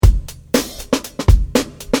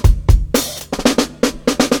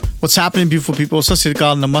What's happening, beautiful people? Sat Sri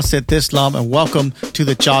Akal, Namaste, Islam, and welcome to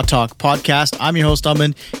the Cha Talk podcast. I'm your host,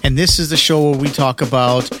 Aman, and this is the show where we talk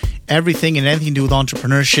about everything and anything to do with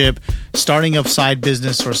entrepreneurship, starting up side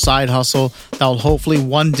business or side hustle that will hopefully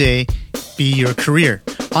one day be your career.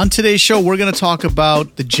 On today's show, we're going to talk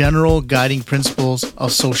about the general guiding principles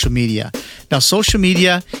of social media. Now, social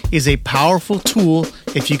media is a powerful tool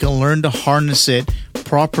if you can learn to harness it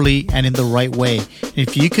properly and in the right way. And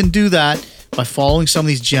if you can do that by following some of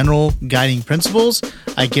these general guiding principles,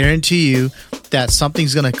 I guarantee you that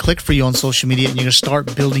something's going to click for you on social media and you're going to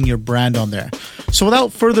start building your brand on there. So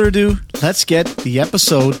without further ado, let's get the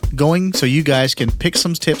episode going so you guys can pick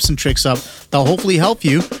some tips and tricks up that'll hopefully help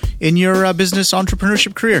you in your business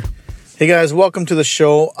entrepreneurship career. Hey guys, welcome to the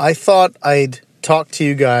show. I thought I'd talk to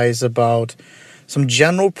you guys about some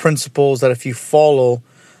general principles that if you follow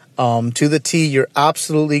to the T, you're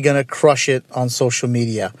absolutely going to crush it on social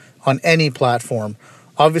media, on any platform.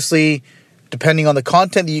 Obviously, depending on the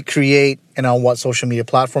content that you create and on what social media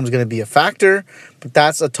platform is going to be a factor, but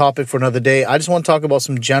that's a topic for another day. I just want to talk about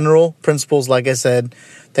some general principles, like I said,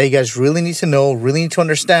 that you guys really need to know, really need to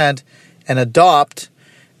understand, and adopt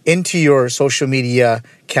into your social media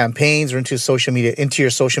campaigns or into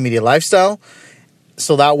your social media lifestyle,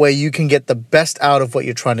 so that way you can get the best out of what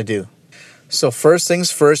you're trying to do. So first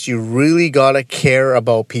things first, you really got to care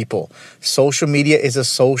about people. Social media is a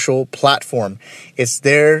social platform. It's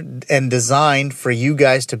there and designed for you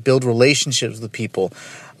guys to build relationships with people.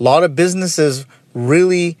 A lot of businesses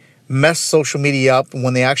really mess social media up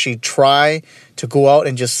when they actually try to go out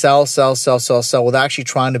and just sell without actually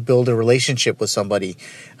trying to build a relationship with somebody.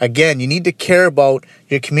 Again, you need to care about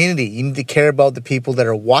your community. You need to care about the people that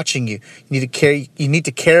are watching you. You need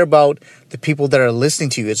to care about the people that are listening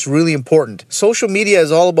to you. It's really important. Social media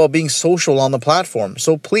is all about being social on the platform.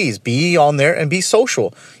 So please be on there and be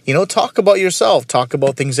social. Talk about yourself. Talk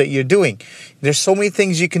about things that you're doing. There's so many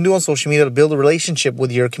things you can do on social media to build a relationship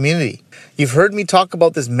with your community. You've heard me talk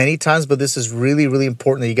about this many times, but this is really, really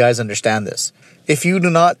important that you guys understand this. If you do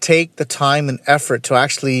not take the time and effort to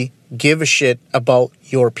actually give a shit about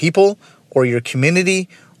your people or your community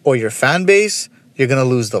or your fan base, you're going to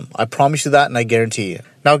lose them. I promise you that, and I guarantee you.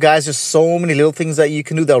 Now, guys, there's so many little things that you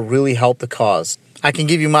can do that will really help the cause. I can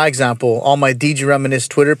give you my example. On my DJ Reminisce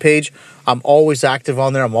Twitter page, I'm always active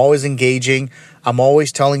on there. I'm always engaging. I'm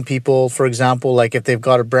always telling people, for example, like if they've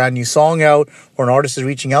got a brand new song out or an artist is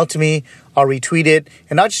reaching out to me, I'll retweet it.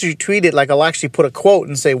 And not just retweet it, like I'll actually put a quote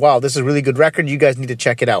and say, wow, this is a really good record. You guys need to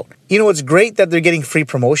check it out. It's great that they're getting free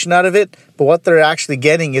promotion out of it, but what they're actually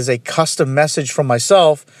getting is a custom message from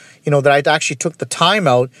myself, that I actually took the time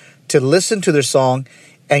out to listen to their song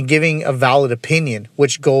and giving a valid opinion,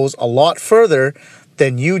 which goes a lot further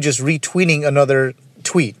than you just retweeting another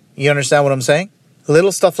tweet. You understand what I'm saying?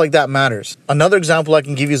 Little stuff like that matters. Another example I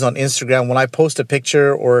can give you is on Instagram. When I post a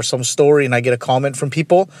picture or some story and I get a comment from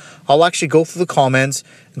people, I'll actually go through the comments,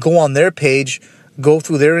 go on their page, go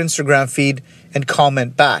through their Instagram feed and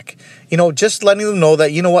comment back. Just letting them know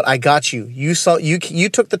that, I got you. You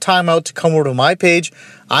took the time out to come over to my page.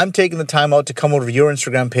 I'm taking the time out to come over to your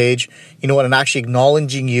Instagram page, and actually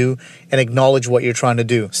acknowledging you and acknowledge what you're trying to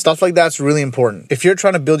do. Stuff like that's really important. If you're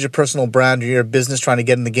trying to build your personal brand or you're a business trying to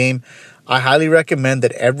get in the game, I highly recommend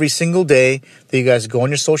that every single day that you guys go on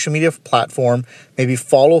your social media platform, maybe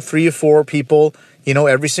follow 3 or 4 people,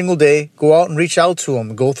 every single day, go out and reach out to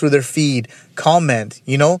them, go through their feed, comment,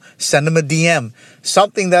 send them a DM,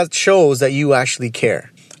 something that shows that you actually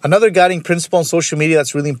care. Another guiding principle on social media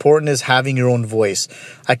that's really important is having your own voice.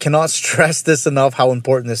 I cannot stress this enough how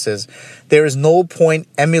important this is. There is no point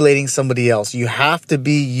emulating somebody else. You have to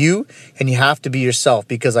be you and you have to be yourself,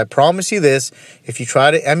 because I promise you this, if you try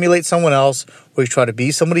to emulate someone else or you try to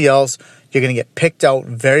be somebody else, you're going to get picked out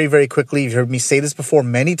very, very quickly. You've heard me say this before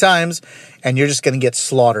many times, and you're just going to get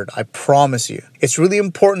slaughtered. I promise you. It's really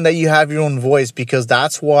important that you have your own voice, because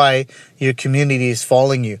that's why your community is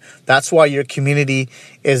following you. That's why your community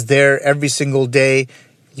is there every single day,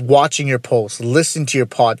 watching your posts, listening to your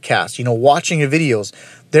podcast, watching your videos.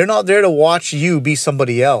 They're not there to watch you be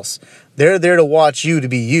somebody else. They're there to watch you to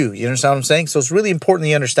be you. You understand what I'm saying? So it's really important that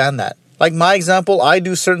you understand that. Like my example, I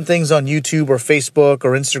do certain things on YouTube or Facebook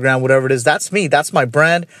or Instagram, whatever it is. That's me. That's my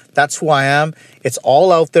brand. That's who I am. It's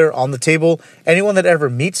all out there on the table. Anyone that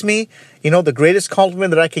ever meets me, the greatest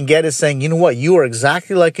compliment that I can get is saying, you are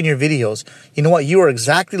exactly like in your videos. You are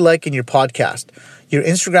exactly like in your podcast. Your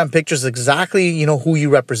Instagram picture is exactly, who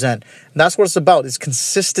you represent. And that's what it's about. It's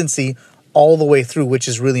consistency all the way through, which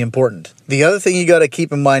is really important. The other thing you got to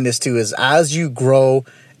keep in mind is as you grow,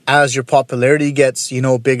 as your popularity gets,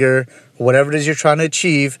 bigger, whatever it is you're trying to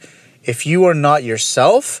achieve, if you are not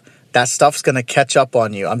yourself, that stuff's going to catch up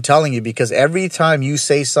on you. I'm telling you, because every time you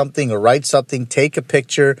say something or write something, take a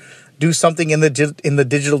picture, do something in the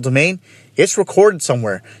digital domain, it's recorded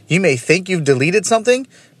somewhere. You may think you've deleted something,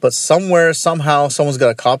 but somewhere, somehow, someone's got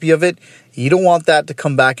a copy of it. You don't want that to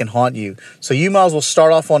come back and haunt you. So you might as well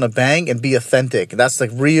start off on a bang and be authentic. That's the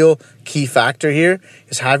real key factor here,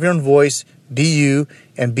 is have your own voice, be you,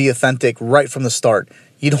 and be authentic right from the start.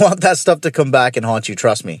 You don't want that stuff to come back and haunt you,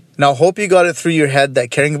 trust me. Now, hope you got it through your head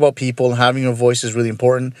that caring about people and having your voice is really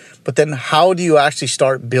important. But then how do you actually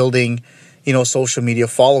start building, social media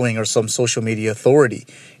following or some social media authority?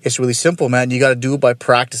 It's really simple, man. You got to do it by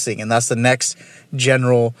practicing. And that's the next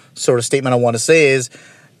general sort of statement I want to say is,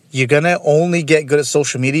 you're going to only get good at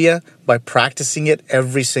social media by practicing it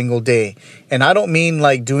every single day. And I don't mean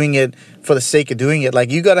like doing it for the sake of doing it.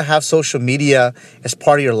 Like, you got to have social media as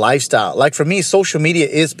part of your lifestyle. Like, for me, social media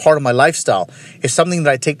is part of my lifestyle. It's something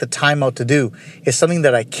that I take the time out to do. It's something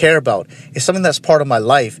that I care about. It's something that's part of my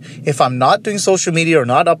life. If I'm not doing social media or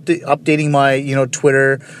not updating my,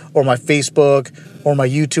 Twitter or my Facebook or my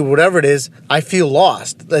YouTube, whatever it is, I feel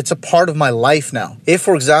lost. It's a part of my life now. If,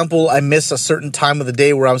 for example, I miss a certain time of the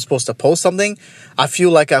day where I'm supposed to post something, I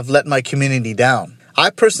feel like I've let my community down. I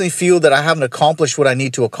personally feel that I haven't accomplished what I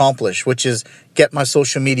need to accomplish, which is get my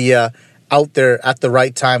social media out there at the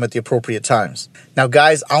right time at the appropriate times. Now,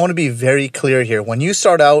 guys, I want to be very clear here. When you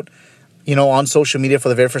start out, on social media for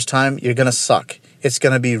the very first time, you're going to suck. It's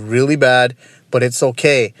going to be really bad, but it's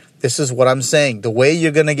okay. This is what I'm saying. The way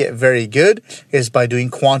you're going to get very good is by doing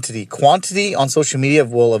quantity. Quantity on social media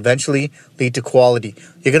will eventually lead to quality.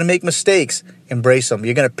 You're going to make mistakes. Embrace them.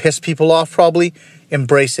 You're going to piss people off probably.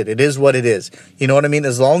 Embrace it. It is what it is. You know what I mean?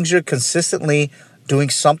 As long as you're consistently doing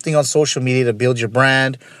something on social media to build your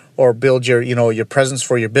brand or build your, your presence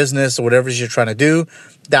for your business or whatever it is you're trying to do,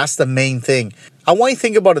 that's the main thing. I want you to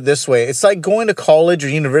think about it this way. It's like going to college or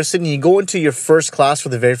university and you go into your first class for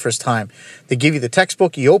the very first time. They give you the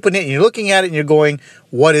textbook, you open it, and you're looking at it and you're going,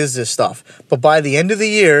 what is this stuff? But by the end of the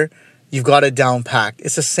year, you've got it down packed.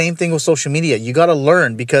 It's the same thing with social media. You got to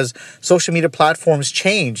learn because social media platforms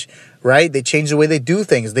change, right? They change the way they do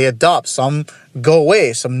things. They adopt. Some go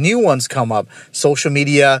away. Some new ones come up. Social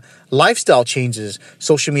media lifestyle changes.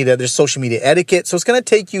 There's social media etiquette. So it's going to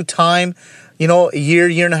take you time, a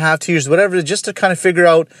year and a half, 2 years, whatever, just to kind of figure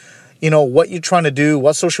out, what you're trying to do,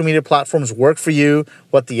 what social media platforms work for you,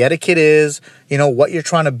 what the etiquette is, what you're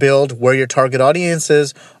trying to build, where your target audience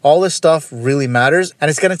is. All this stuff really matters. And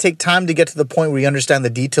it's going to take time to get to the point where you understand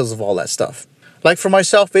the details of all that stuff. Like for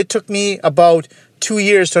myself, it took me about 2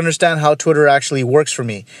 years to understand how Twitter actually works for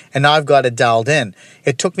me. And now I've got it dialed in.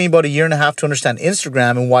 It took me about 1.5 years to understand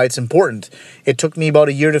Instagram and why it's important. It took me about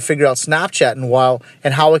 1 year to figure out Snapchat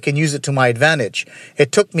and how I can use it to my advantage.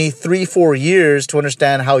 It took me 3-4 years to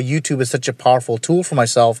understand how YouTube is such a powerful tool for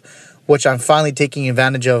myself, which I'm finally taking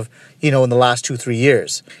advantage of, in the last 2-3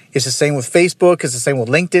 years. It's the same with Facebook. It's the same with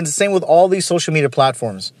LinkedIn. It's the same with all these social media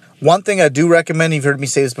platforms. One thing I do recommend, you've heard me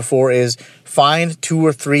say this before, is find 2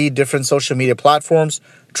 or 3 different social media platforms,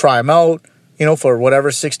 try them out, for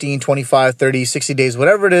whatever, 16, 25, 30, 60 days,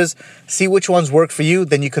 whatever it is, see which ones work for you.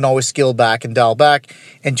 Then you can always scale back and dial back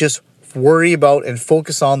and just worry about and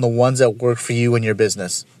focus on the ones that work for you and your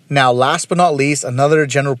business. Now, last but not least, another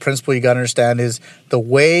general principle you got to understand is the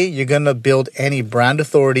way you're going to build any brand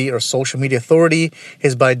authority or social media authority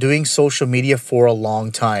is by doing social media for a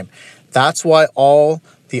long time. That's why all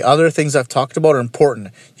the other things I've talked about are important.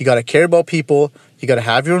 You got to care about people, you got to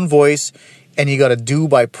have your own voice, and you got to do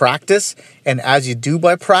by practice. And as you do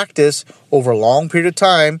by practice over a long period of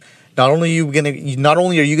time, not only are you going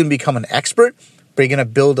to become an expert, but you're going to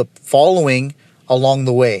build a following along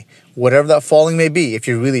the way. Whatever that following may be. If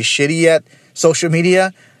you're really shitty at social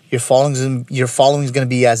media, your following is going to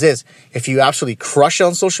be as is. If you absolutely crush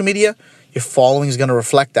on social media, your following is going to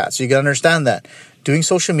reflect that. So you got to understand that. Doing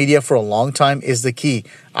social media for a long time is the key.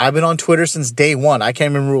 I've been on Twitter since day one. I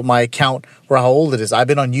can't remember what my account or how old it is. I've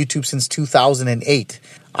been on YouTube since 2008.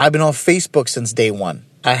 I've been on Facebook since day one.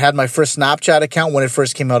 I had my first Snapchat account when it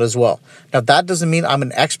first came out as well. Now, that doesn't mean I'm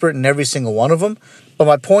an expert in every single one of them. But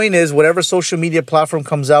my point is, whatever social media platform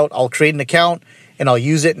comes out, I'll create an account and I'll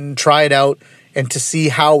use it and try it out and to see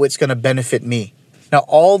how it's going to benefit me. Now,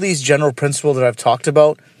 all these general principles that I've talked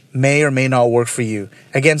about may or may not work for you.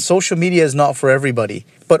 Again, social media is not for everybody.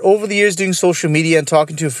 But over the years doing social media and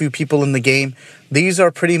talking to a few people in the game, these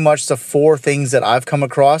are pretty much the 4 things that I've come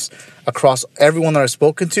across everyone that I've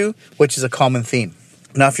spoken to, which is a common theme.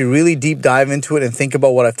 Now, if you really deep dive into it and think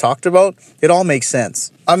about what I've talked about, it all makes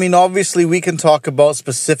sense. I mean, obviously, we can talk about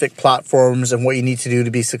specific platforms and what you need to do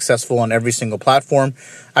to be successful on every single platform.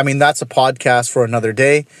 I mean, that's a podcast for another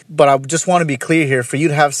day. But I just want to be clear here, for you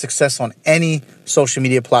to have success on any social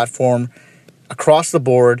media platform across the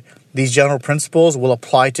board, these general principles will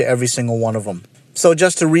apply to every single one of them. So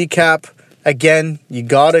just to recap, again, you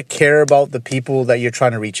got to care about the people that you're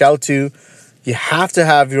trying to reach out to. You have to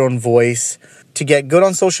have your own voice. To get good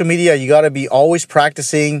on social media, you got to be always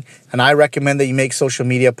practicing, and I recommend that you make social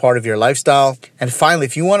media part of your lifestyle. And finally,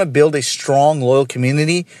 if you want to build a strong, loyal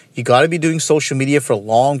community, you got to be doing social media for a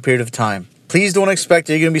long period of time. Please don't expect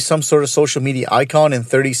that you're going to be some sort of social media icon in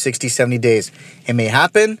 30, 60, 70 days. It may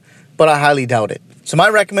happen, but I highly doubt it. So my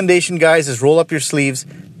recommendation, guys, is roll up your sleeves,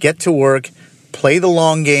 get to work, play the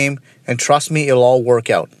long game, and trust me, it'll all work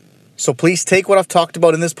out. So please take what I've talked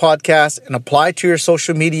about in this podcast and apply it to your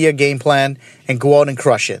social media game plan and go out and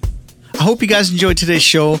crush it. I hope you guys enjoyed today's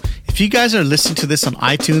show. If you guys are listening to this on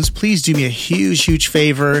iTunes, please do me a huge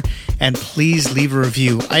favor and please leave a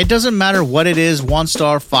review. It doesn't matter what it is, 1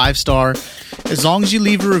 star, 5 star. As long as you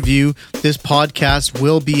leave a review, this podcast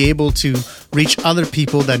will be able to reach other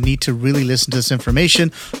people that need to really listen to this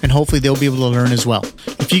information, and hopefully they'll be able to learn as well.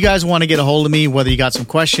 If you guys want to get a hold of me, whether you got some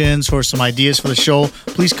questions or some ideas for the show,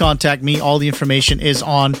 please contact me. All the information is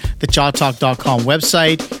on the jawtalk.com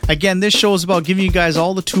website. Again, this show is about giving you guys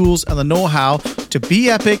all the tools and the know-how to be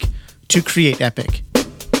epic, to create epic.